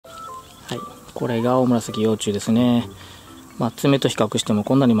これがオオムラサキ幼虫ですね。爪と比較しても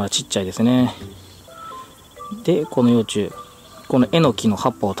こんなにまだちっちゃいですね。で、この幼虫、このエノキの葉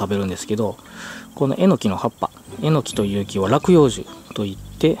っぱを食べるんですけど、このエノキの葉っぱ、エノキという木は落葉樹とい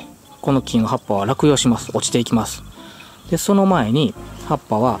って、この木の葉っぱは落葉します。落ちていきます。で、その前に葉っ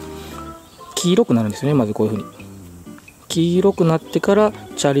ぱは黄色くなるんですよね。まずこういう風に黄色くなってから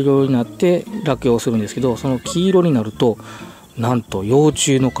茶色になって落葉するんですけど、その黄色になるとなんと幼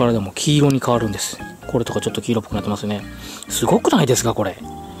虫の体も黄色に変わるんです。これとかちょっと黄色っぽくなってますね。すごくないですかこれ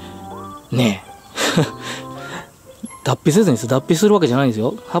ねえ脱皮せずに脱皮するわけじゃないんです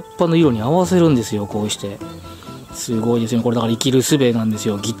よ。葉っぱの色に合わせるんですよ。こうしてすごいですね。これだから生きる術なんです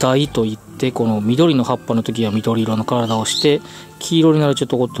よ。擬態といって、この緑の葉っぱの時は緑色の体をして、黄色になるちょっ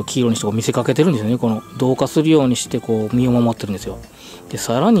とこっと黄色にしてこう見せかけてるんですよね。この同化するようにしてこう身を守ってるんですよ。で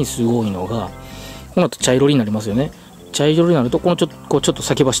さらにすごいのが、この後茶色になりますよね。茶色になるとこうちょっと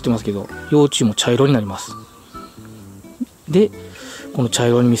先走ってますけど、幼虫も茶色になります。でこの茶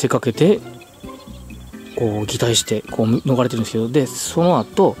色に見せかけてこう擬態してこう逃れてるんですけど、でその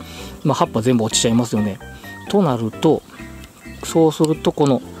後、葉っぱ全部落ちちゃいますよね。となると、そうするとこ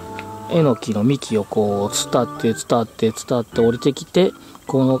のエノキの幹をこう伝って降りてきて、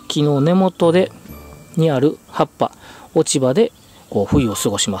この木の根元にある葉っぱ、落ち葉でこう冬を過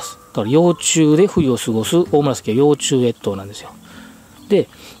ごします。だから幼虫で冬を過ごすオオムラサキは幼虫越冬なんですよ。で、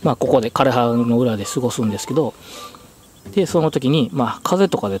ここで枯葉の裏で過ごすんですけど、でその時に風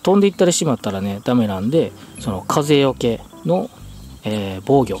とかで飛んでいったりしまったらねダメなんで、その風よけの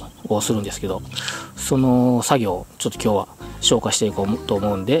防御をするんですけど、その作業をちょっと今日は紹介していこうと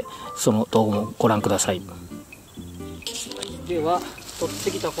思うんで、その動画もご覧ください。では取って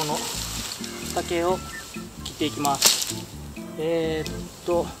きたこの竹を切っていきます。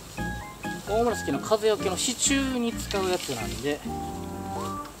オオムラサキの風よけの支柱に使うやつなんで、こ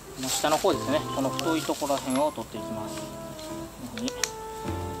の下の方ですね、この太いところら辺を取っていきます。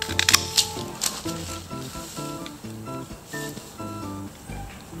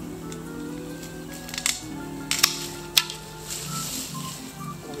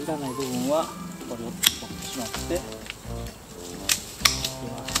いらない部分はこれを取ってしまっていき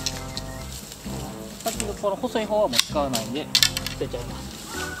ます。先のこの細い方はもう使わないんで捨てちゃいま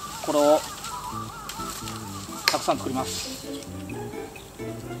す。これをたくさん作ります。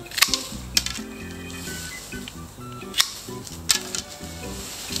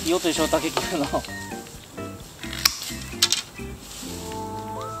色と一緒竹切るの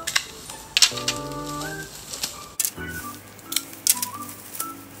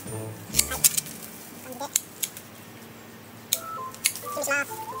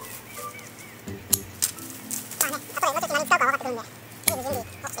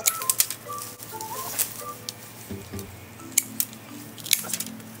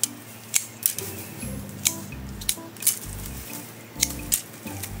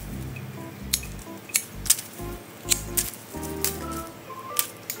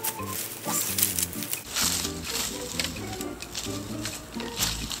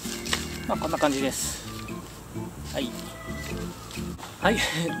こんな感じです。はいはい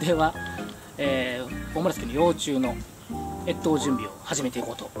では、オオムラサキの幼虫の越冬準備を始めてい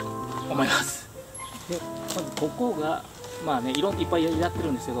こうと思います。でまずここがいっぱいやって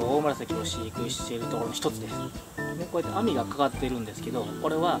るんですけど、オオムラサキを飼育しているところの一つです。でこうやって網がかかっているんですけど、こ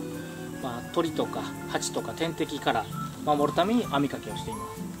れは、鳥とか蜂とか天敵から守るために網掛けをしていま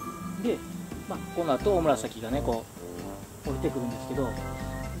す。で、この後オオムラサキがねこう降りてくるんですけど、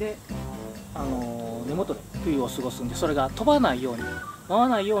で根元で冬を過ごすんで、それが飛ばないように舞わ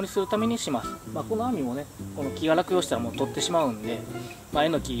ないようにするためにします。この網もね、この木が落葉したらもう取ってしまうんで、エ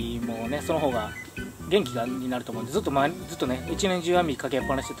ノキもねその方が元気になると思うんで、ずっとね一年中網かけっ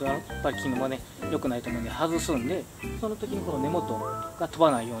ぱなしでやっぱり木もね良くないと思うんで外すんで、その時にこの根元が飛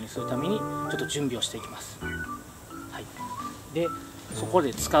ばないようにするためにちょっと準備をしていきます。はい、でそこ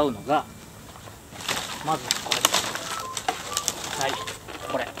で使うのがまずこれです。はい、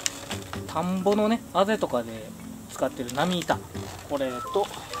これ田んぼのねあぜとかで使ってる波板、これと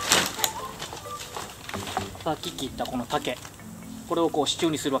さっき切ったこの竹、これをこう支柱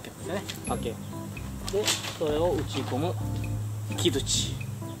にするわけですよね。竹でそれを打ち込む木槌、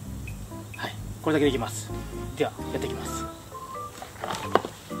はい、これだけできます。ではやっていきます。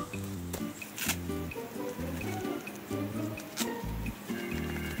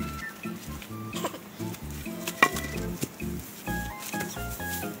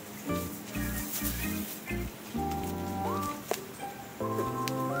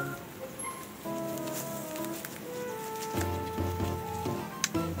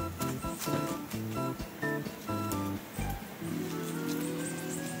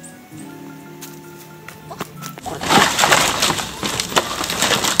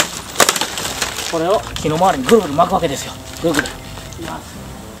これを木の周りにぐるぐる巻くわけですよ。ぐるぐるいきます。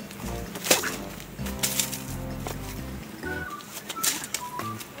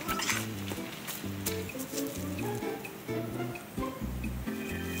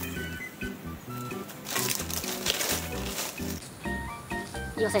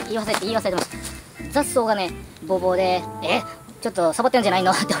言い忘れてます。雑草がねボーボーでちょっとサボってるんじゃない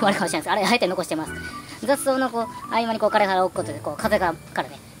のって思われるかもしれないです。あれあえて残してます。雑草のこう合間にこう枯れ葉を置くことでこう風がから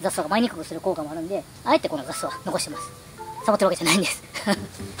ね雑草が舞いにくくする効果もあるんで、あえてこの雑草は残してます。サボってるわけじゃないんです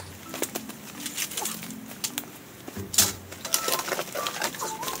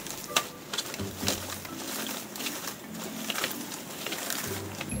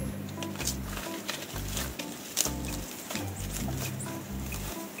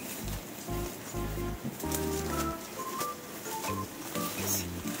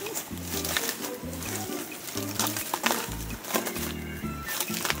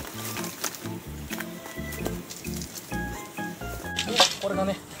これが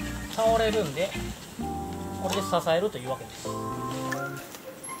ね倒れるんで、これで支えるというわけです。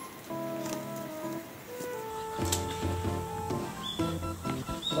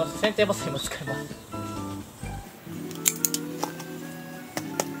まず剪定バサミも使います。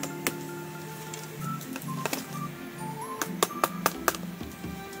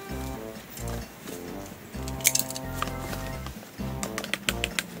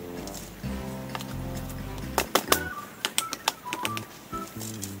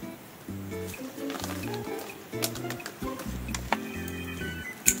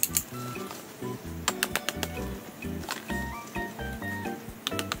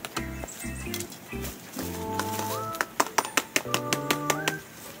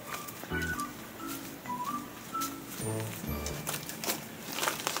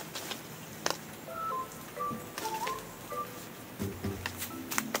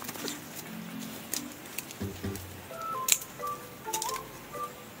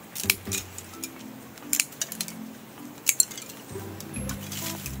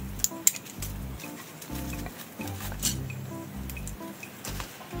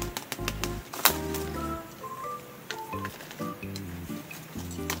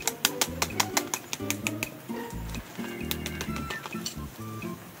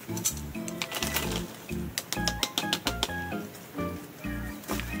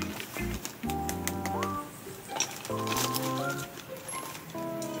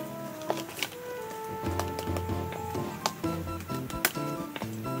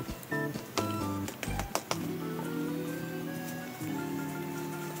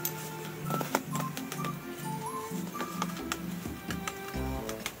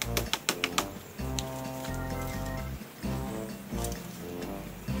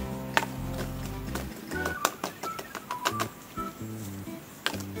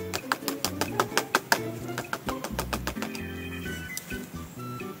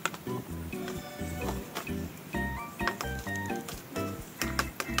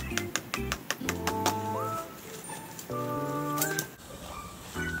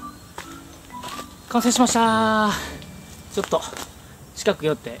完成しました。ちょっと近く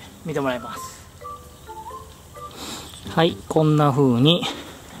寄って見てもらいます。はい、こんな風に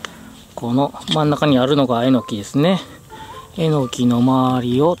この真ん中にあるのがえのきですね。えのきの周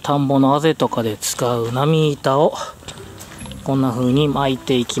りを田んぼのあぜとかで使う波板をこんな風に巻い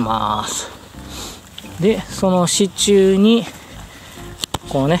ていきます。でその支柱に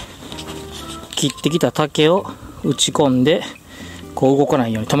こうね切ってきた竹を打ち込んでこう動かな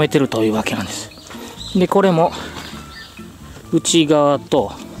いように止めてるというわけなんです。でこれも内側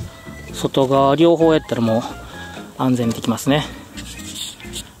と外側両方やったらもう安全にできますね。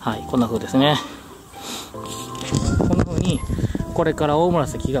はい、こんな風ですね。こんな風にこれからオオムラ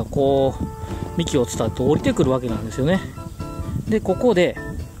サキがこう幹を伝って降りてくるわけなんですよね。でここで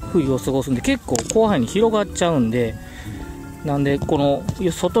冬を過ごすんで結構広範囲に広がっちゃうんで、なんでこの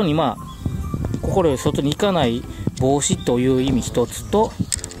外に心より外に行かない防止という意味一つと、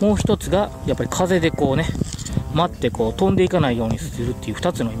もう一つがやっぱり風でこうね待ってこう飛んでいかないようにするっていう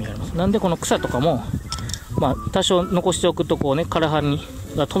2つの意味があります。なんでこの草とかも多少残しておくとこうね枯葉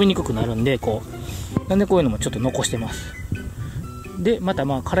が飛びにくくなるんで、なんでこういうのもちょっと残してます。でまた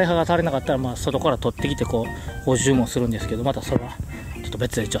枯葉が足りなかったら外から取ってきてこう補充もするんですけど、またそれはちょっと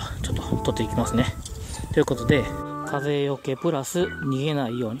別でちょっと取っていきますね。ということで風よけプラス逃げな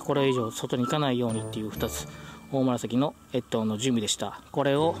いように、これ以上外に行かないようにっていう2つ、オオムラサキの越冬の準備でした。こ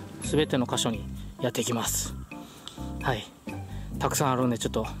れを全ての箇所にやっていきます。はい、たくさんあるんでちょ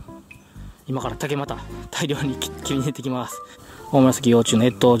っと今から竹また大量に切り抜いていきます。オオムラサキ幼虫の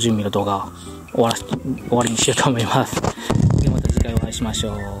越冬準備の動画を終わりにしようと思います。でまた次回お会いお会いしまし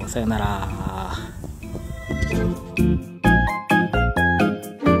ょう。さよなら。